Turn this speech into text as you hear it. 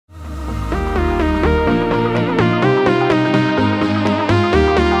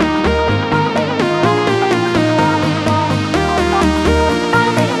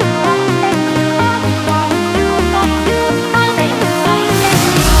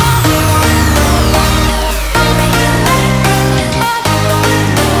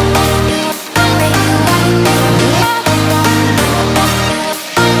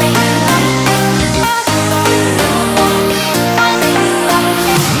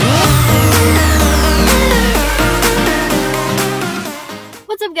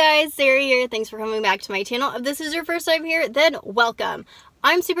guys, Sarah here. Thanks for coming back to my channel. If this is your first time here, then welcome.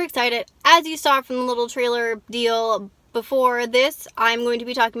 I'm super excited. As you saw from the little trailer deal before this, I'm going to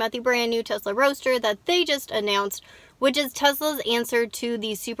be talking about the brand new Tesla Roadster that they just announced, which is Tesla's answer to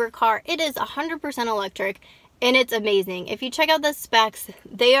the supercar. It is 100% electric and it's amazing. If you check out the specs,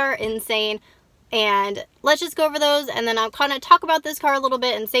 they are insane. And let's just go over those, and then I'll kind of talk about this car a little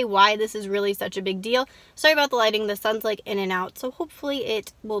bit and say why this is really such a big deal. Sorry about the lighting, the sun's like in and out, so hopefully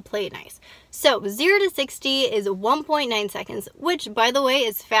it will play nice. So 0 to 60 is 1.9 seconds, which by the way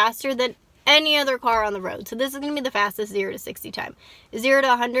is faster than any other car on the road. So this is going to be the fastest 0 to 60 time. 0 to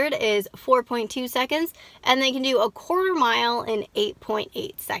 100 is 4.2 seconds, and they can do a quarter mile in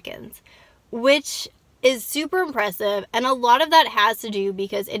 8.8 seconds, which is super impressive. And a lot of that has to do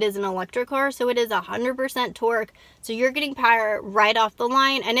because it is an electric car, so it is 100% torque, so you're getting power right off the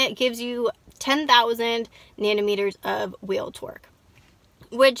line, and it gives you 10,000 nanometers of wheel torque,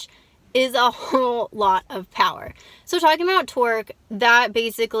 which is a whole lot of power. So talking about torque, that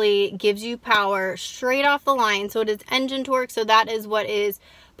basically gives you power straight off the line. So it is engine torque, so that is what is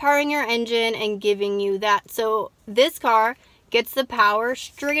powering your engine and giving you that. So this car gets the power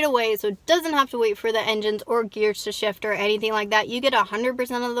straight away, so it doesn't have to wait for the engines or gears to shift or anything like that. You get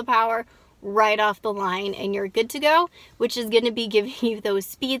 100% of the power right off the line and you're good to go, which is going to be giving you those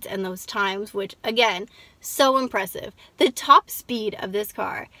speeds and those times, which again, so impressive. The top speed of this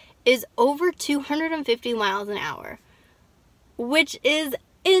car is over 250 miles an hour, which is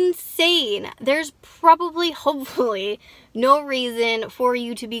insane. There's probably, hopefully, no reason for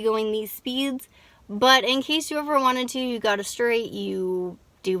you to be going these speeds. But in case you ever wanted to, you got a straight, you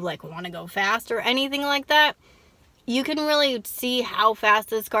do like want to go fast or anything like that, you can really see how fast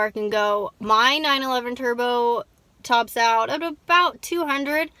this car can go. My 911 Turbo tops out at about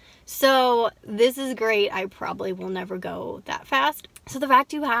 200, so this is great. I probably will never go that fast. So the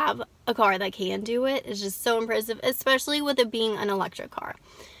fact you have a car that can do it is just so impressive, especially with it being an electric car.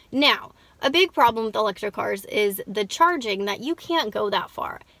 Now, a big problem with electric cars is the charging, that you can't go that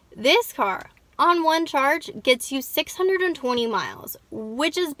far. This car, on one charge, gets you 620 miles,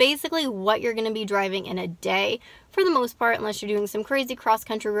 which is basically what you're going to be driving in a day for the most part, unless you're doing some crazy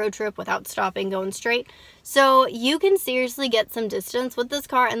cross-country road trip without stopping, going straight. So you can seriously get some distance with this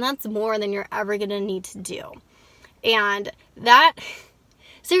car, and that's more than you're ever going to need to do. And that,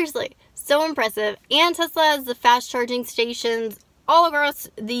 seriously, so impressive. And Tesla has the fast charging stations all across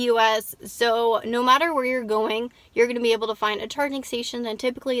the US, so no matter where you're going, you're going to be able to find a charging station, and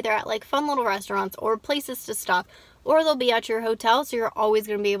typically they're at like fun little restaurants or places to stop, or they'll be at your hotel, so you're always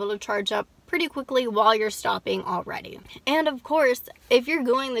going to be able to charge up pretty quickly while you're stopping already. And of course, if you're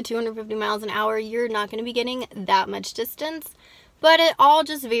going the 250 miles an hour, you're not going to be getting that much distance, but it all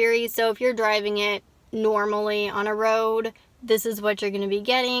just varies. So if you're driving it normally on a road, this is what you're going to be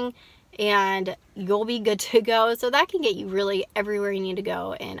getting, and you'll be good to go. So that can get you really everywhere you need to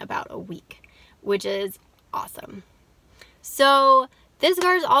go in about a week, which is awesome. So this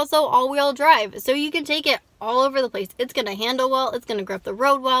car is also all-wheel drive, so you can take it all over the place. It's going to handle well, it's going to grip the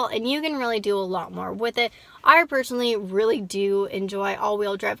road well, and you can really do a lot more with it. I personally really do enjoy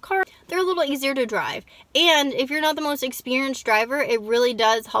all-wheel drive cars. They're a little easier to drive, and if you're not the most experienced driver, it really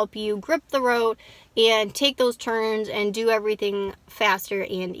does help you grip the road and take those turns and do everything faster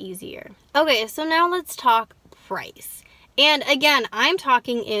and easier. Okay, so now let's talk price. And again, I'm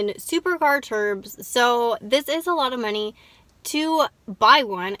talking in supercar terms, so this is a lot of money. To buy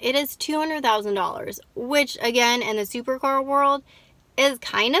one, it is $200,000, which again, in the supercar world, is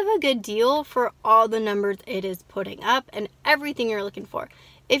kind of a good deal for all the numbers it is putting up and everything you're looking for.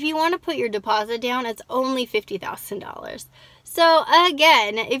 If you want to put your deposit down, it's only $50,000. So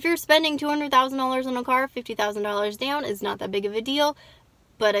again, if you're spending $200,000 on a car, $50,000 down is not that big of a deal.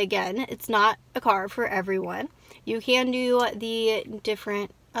 But again, it's not a car for everyone. You can do the different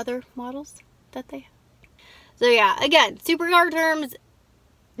other models that they have. So yeah, again, supercar terms,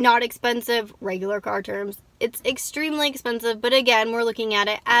 not expensive. Regular car terms, it's extremely expensive. But again, we're looking at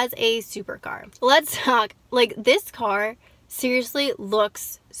it as a supercar. Let's talk, like, this car seriously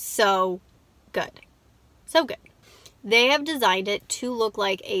looks so good. So good. They have designed it to look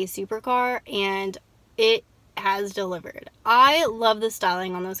like a supercar, and it has delivered. I love the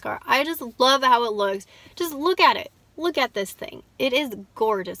styling on this car. I just love how it looks. Just look at it. Look at this thing. It is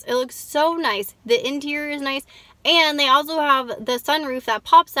gorgeous. It looks so nice. The interior is nice. And they also have the sunroof that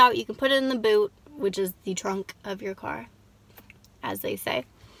pops out. You can put it in the boot, which is the trunk of your car, as they say.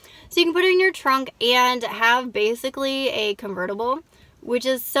 So you can put it in your trunk and have basically a convertible, which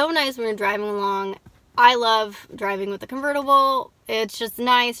is so nice when you're driving along. I love driving with a convertible. It's just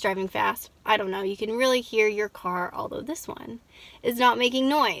nice driving fast. I don't know, you can really hear your car, although this one is not making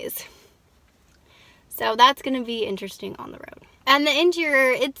noise. So that's going to be interesting on the road. And the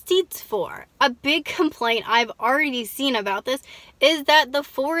interior, it seats 4. A big complaint I've already seen about this is that the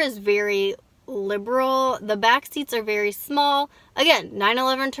 4 is very liberal. The back seats are very small. Again,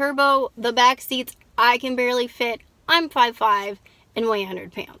 911 turbo, the back seats I can barely fit. I'm 5'5" and weigh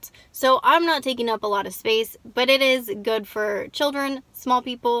 100 pounds. So I'm not taking up a lot of space, but it is good for children, small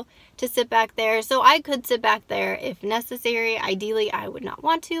people to sit back there. So I could sit back there if necessary. Ideally, I would not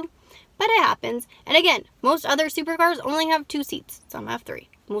want to, but it happens. And again, most other supercars only have 2 seats. Some have 3.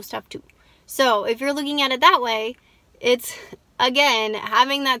 Most have 2. So if you're looking at it that way, it's, again,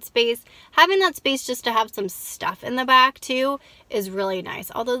 having that space just to have some stuff in the back too is really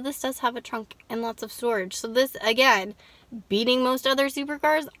nice. Although this does have a trunk and lots of storage. So this, again, beating most other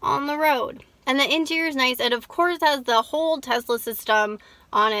supercars on the road. And the interior is nice. It of course has the whole Tesla system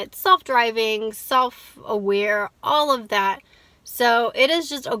on it. Self-driving, self-aware, all of that. So it is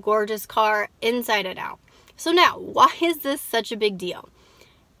just a gorgeous car inside and out. So now, why is this such a big deal?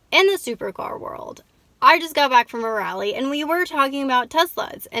 In the supercar world, I just got back from a rally and we were talking about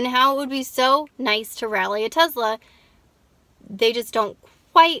Teslas and how it would be so nice to rally a Tesla. They just don't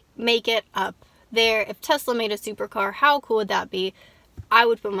quite make it up there. If Tesla made a supercar, how cool would that be? I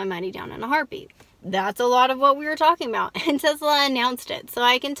would put my money down in a heartbeat. That's a lot of what we were talking about, and Tesla announced it. So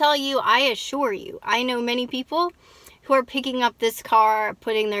I can tell you, I assure you, I know many people who are picking up this car,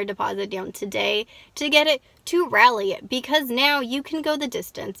 putting their deposit down today to get it, to rally it, because now you can go the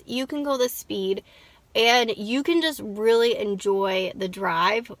distance, you can go the speed, and you can just really enjoy the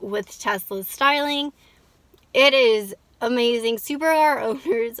drive with Tesla's styling. It is amazing. Supercar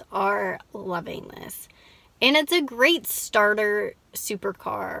owners are loving this. And it's a great starter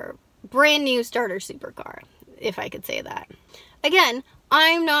supercar. Brand new starter supercar, if I could say that. Again,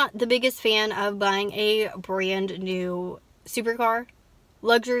 I'm not the biggest fan of buying a brand new supercar,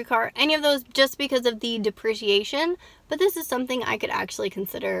 luxury car, any of those, just because of the depreciation. But this is something I could actually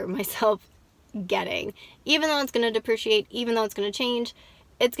consider myself getting. Even though it's going to depreciate, even though it's going to change,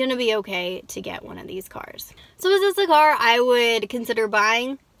 it's going to be okay to get one of these cars. So is this a car I would consider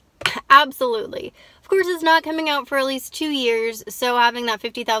buying? Absolutely. Of course, it's not coming out for at least 2 years, so having that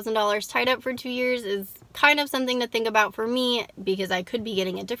 $50,000 tied up for 2 years is kind of something to think about for me, because I could be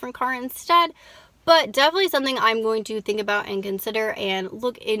getting a different car instead. But definitely something I'm going to think about and consider and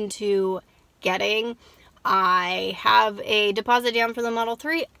look into getting. I have a deposit down for the Model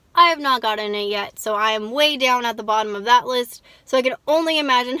 3. I have not gotten it yet, so I am way down at the bottom of that list. So I can only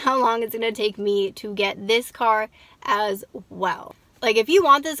imagine how long it's going to take me to get this car as well. Like, if you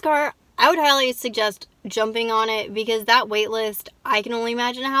want this car, I would highly suggest jumping on it, because that wait list, I can only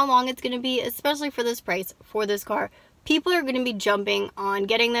imagine how long it's going to be, especially for this price for this car. People are going to be jumping on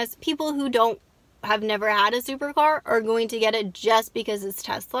getting this. People who have never had a supercar are going to get it just because it's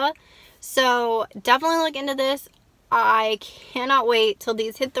Tesla. So definitely look into this. I cannot wait till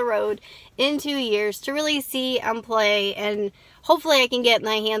these hit the road in 2 years to really see and play, and hopefully I can get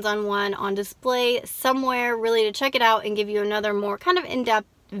my hands on one on display somewhere, really to check it out and give you another more kind of in-depth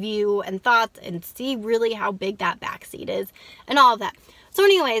view and thoughts and see really how big that back seat is and all of that. So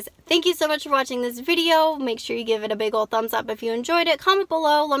anyways, thank you so much for watching this video. Make sure you give it a big old thumbs up if you enjoyed it. Comment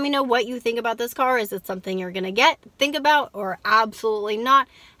below. Let me know what you think about this car. Is it something you're going to think about, or absolutely not?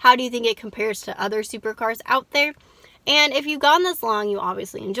 How do you think it compares to other supercars out there? And if you've gone this long, you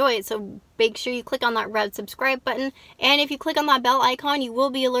obviously enjoy it. So make sure you click on that red subscribe button. And if you click on that bell icon, you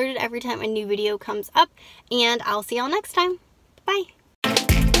will be alerted every time a new video comes up. And I'll see y'all next time. Bye.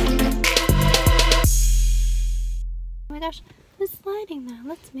 Oh my gosh, it's sliding now.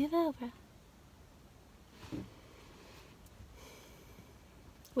 Let's move over.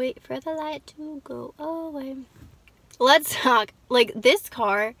 Wait for the light to go away. Let's talk. Like, this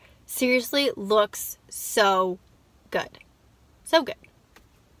car seriously looks so good. So good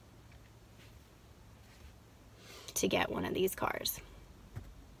to get one of these cars.